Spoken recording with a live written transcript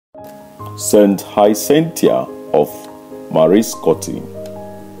Saint Hyacintha of Mariscotti.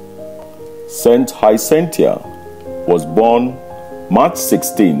 Saint Hyacintha was born March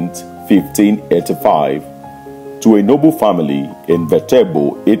 16, 1585, to a noble family in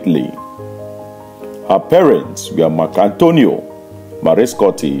Viterbo, Italy. Her parents were Marcantonio,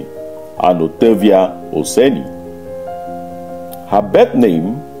 Mariscotti, and Ottavia, Orsini. Her birth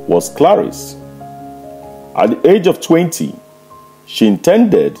name was Clarice. At the age of 20, she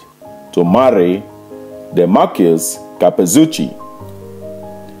intended to marry the Marquess Capizucchi,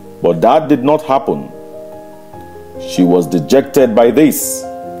 but that did not happen. She was dejected by this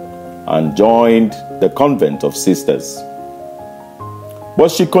and joined the convent of sisters.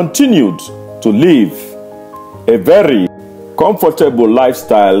 But she continued to live a very comfortable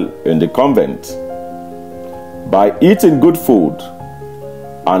lifestyle in the convent by eating good food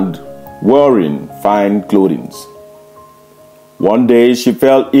and wearing fine clothing. One day she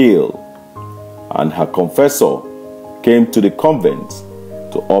fell ill, and her confessor came to the convent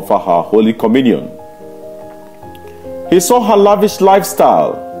to offer her Holy Communion. He saw her lavish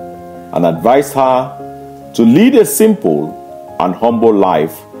lifestyle and advised her to lead a simple and humble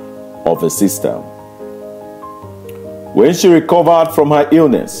life of a sister. When she recovered from her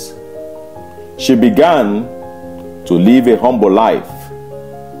illness, she began to live a humble life,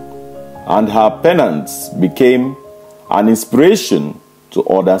 and her penance became an inspiration to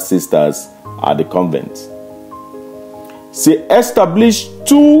other sisters at the convent. She established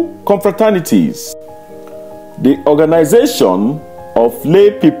 2 confraternities, the organization of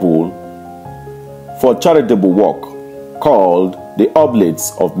lay people for charitable work called the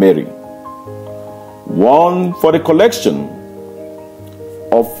Oblates of Mary, one for the collection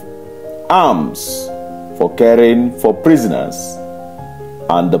of alms for caring for prisoners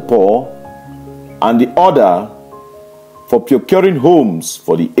and the poor, and the other for procuring homes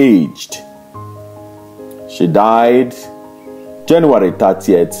for the aged. She died January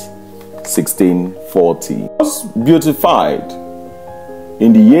 30th, 1640. She was beatified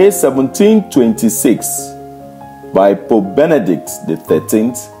in the year 1726 by Pope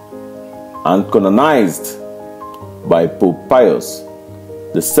Benedict-XIII and canonized by Pope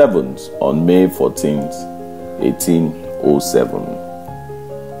Pius-VII on May 14th, 1807.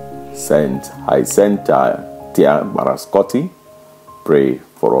 Saint Hyacintha of Mariscotti, pray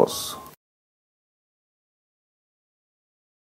for us.